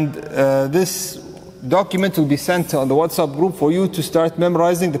 And this document will be sent on the WhatsApp group for you to start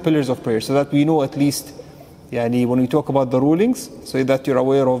memorizing the pillars of prayer so that we know at least يعني when we talk about the rulings, so that you're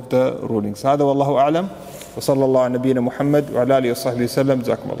aware of the rulings. هذا والله أعلم وصلى الله على نبينا محمد وعلى آله وصحبه وسلم.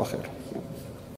 جزاكم الله خير.